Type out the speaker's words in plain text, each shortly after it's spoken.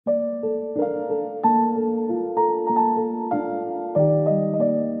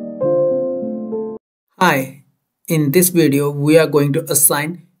Hi, in this video we are going to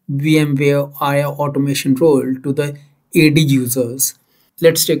assign VMware Aria automation role to the AD users.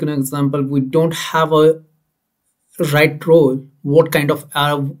 Let's take an example. We don't have a right role. What kind of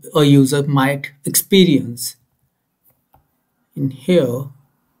error a user might experience? In here,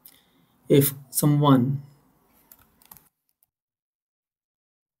 if someone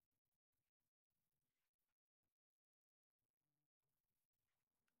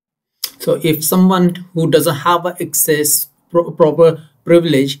if someone who doesn't have a access proper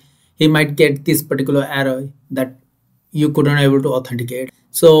privilege, he might get this particular error that you couldn't able to authenticate.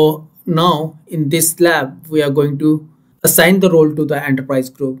 So now in this lab, we are going to assign the role to the enterprise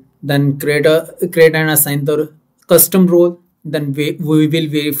group, then create and assign the custom role. Then we will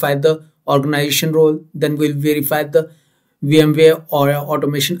verify the organization role. Then we'll verify the VMware or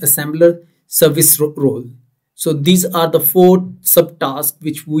automation assembler service role. So these are the four subtasks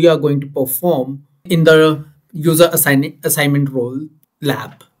which we are going to perform in the user assignment role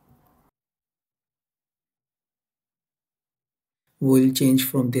lab. We'll change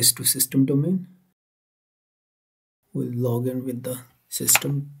from this to system domain. We'll log in with the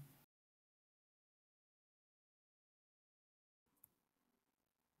system.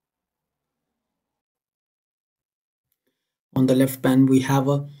 On the left pane, we have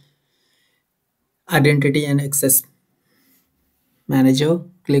a identity and access manager.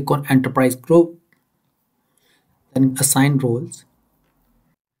 Click on enterprise group, then assign roles,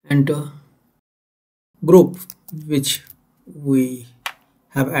 enter group which we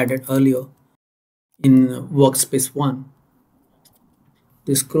have added earlier in workspace 1.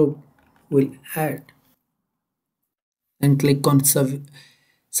 This group will add and click on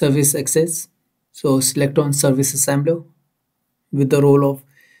service access. So select on service assembler with the role of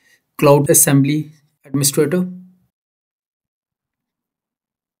cloud assembly administrator.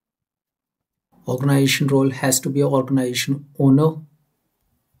 Organization role has to be an organization owner.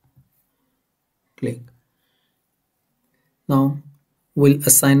 Click. Now we'll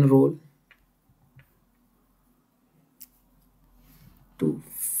assign role to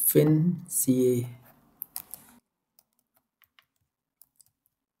FinCA.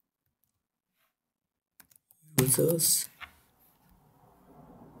 Users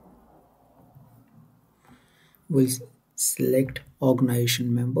will select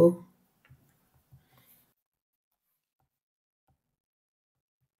organization member.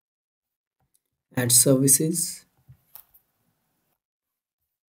 Add services.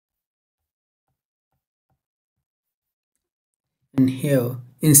 And here,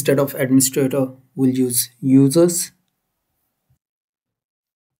 instead of administrator, we'll use users.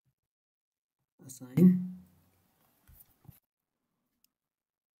 Assign.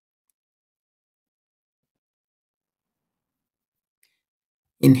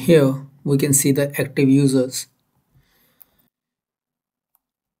 In here, we can see the active users.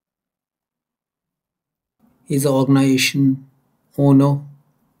 His organization owner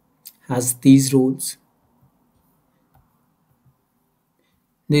has these roles.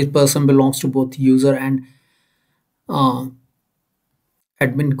 This person belongs to both user and admin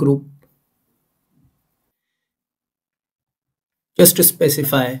group. Just to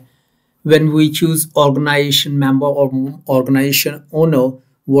specify, when we choose organization member or organization owner,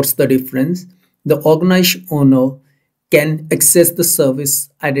 what's the difference? The organization owner can access the service,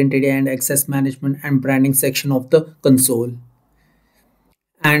 identity and access management and branding section of the console.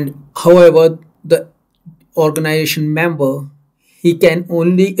 And however, the organization member, he can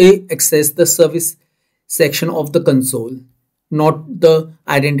only access the service section of the console, not the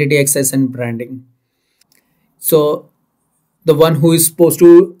identity access and branding. So the one who is supposed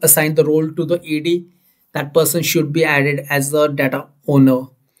to assign the role to the AD, that person should be added as the data owner.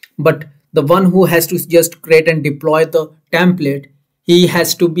 But the one who has to just create and deploy the template, he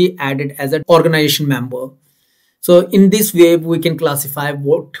has to be added as an organization member. So in this way, we can classify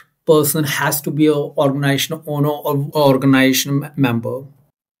what person has to be an organization owner or organization member.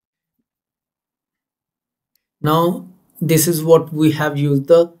 Now, this is what we have used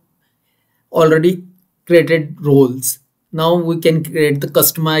the already created roles. Now we can create the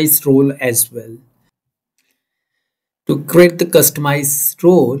customized role as well. To create the customized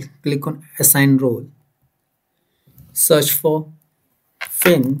role, click on assign role. Search for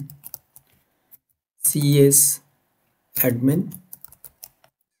Fin CS admin.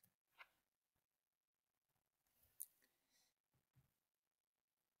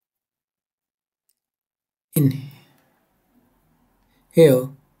 In here,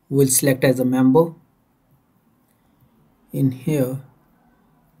 we'll select as a member. In here,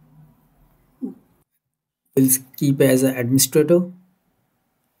 we'll keep as an administrator.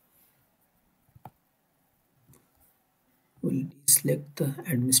 select the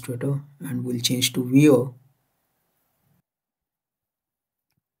administrator and we'll change to viewer.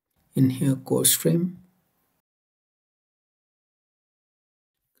 In here, course stream,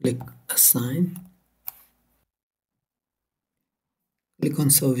 click assign, click on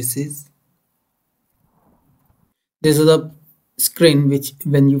services. This is the screen which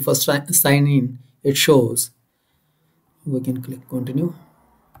when you first sign in, it shows. We can click continue.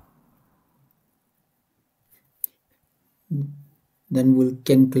 Then we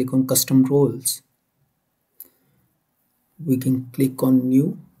can click on custom roles. We can click on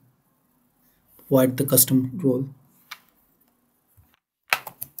new, provide the custom role,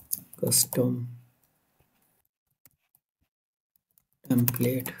 custom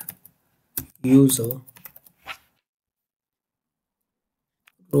template user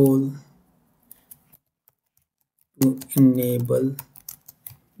role to enable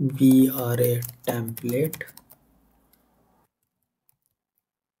Vmware template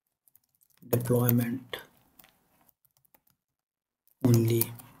deployment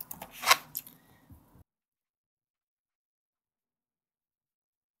only.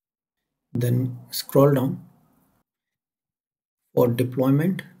 Then scroll down for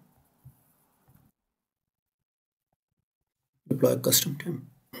deployment, deploy custom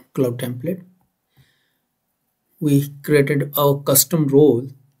cloud template. We created our custom role.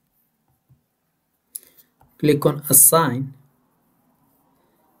 Click on assign,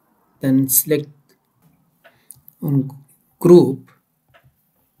 then select on group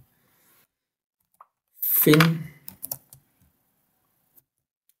fin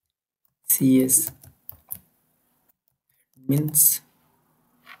cs means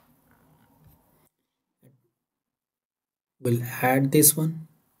we'll add this one.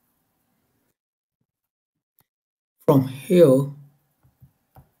 From here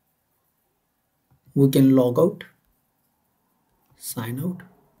we can log out, sign out,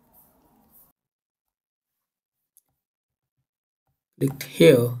 click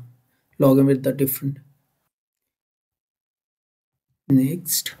here, log in with the different.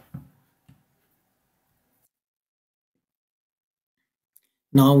 Next,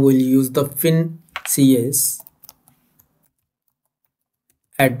 now we'll use the fin cs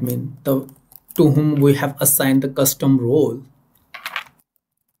admin, to whom we have assigned the custom role.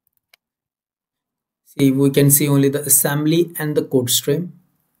 See, we can see only the assembly and the code stream.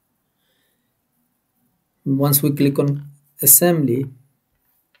 Once we click on assembly,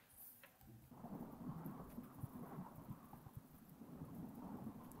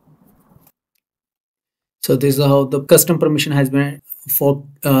 so this is how the custom permission has been for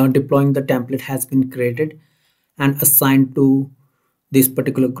deploying the template has been created and assigned to this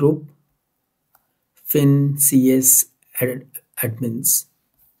particular group, fin cs admins.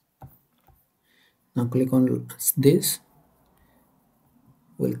 Now click on this,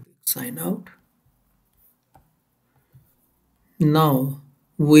 we'll sign out. Now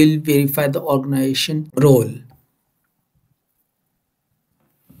we'll verify the organization role.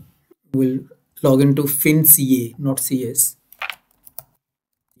 We'll log into fin ca, not cs.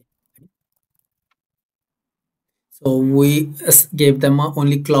 So we gave them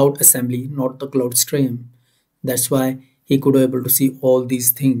only cloud assembly, not the cloud stream. That's why he could be able to see all these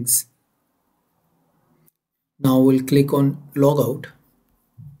things. Now we'll click on logout.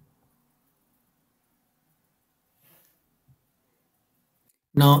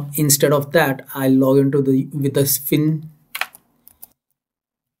 Now instead of that, I'll log into with the fin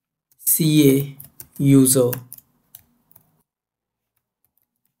ca user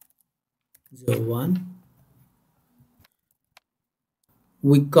 01.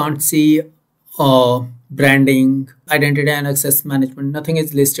 We can't see branding, identity and access management. Nothing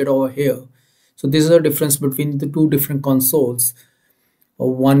is listed over here. So this is the difference between the two different consoles.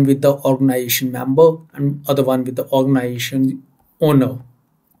 One with the organization member and other one with the organization owner.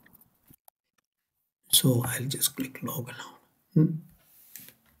 So I'll just click login now.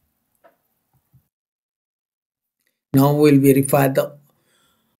 Now we'll verify the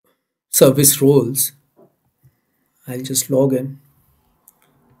service roles. I'll just log in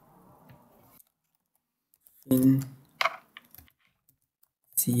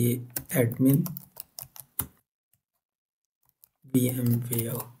ca admin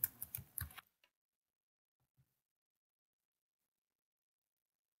Vmware.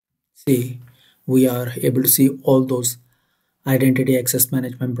 See, we are able to see all those identity access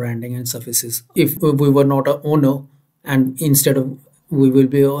management, branding and services. If we were not a owner and instead of we will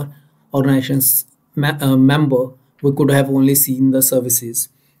be an organization's member, we could have only seen the services.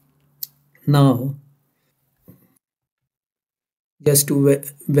 Now just to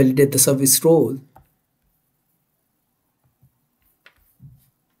validate the service role,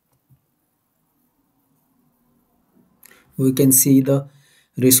 We can see the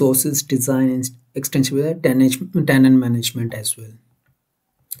resources design and extension with tenant management as well.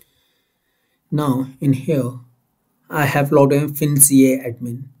 Now in here I have logged in FinCA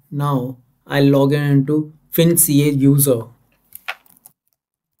admin. Now I log in into FinCA user.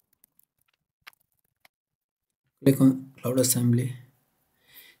 Click on Cloud Assembly.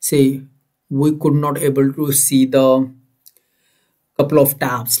 See, we could not able to see the couple of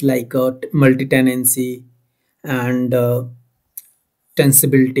tabs like multi-tenancy and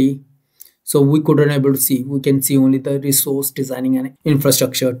tensibility. So we couldn't able to see. We can see only the resource designing and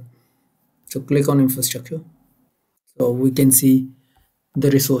infrastructure. So click on infrastructure. So we can see the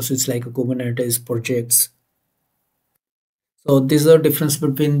resources like Kubernetes projects. So this is a difference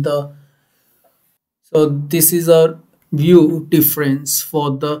between the. So this is a view difference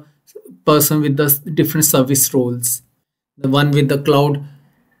for the person with the different service roles. The one with the cloud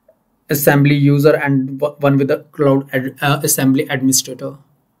assembly user and one with the cloud assembly administrator.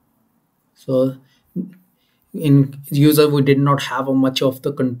 So in user we did not have a much of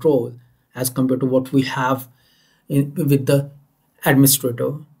the control as compared to what we have with the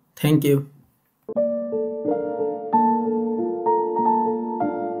administrator. Thank you.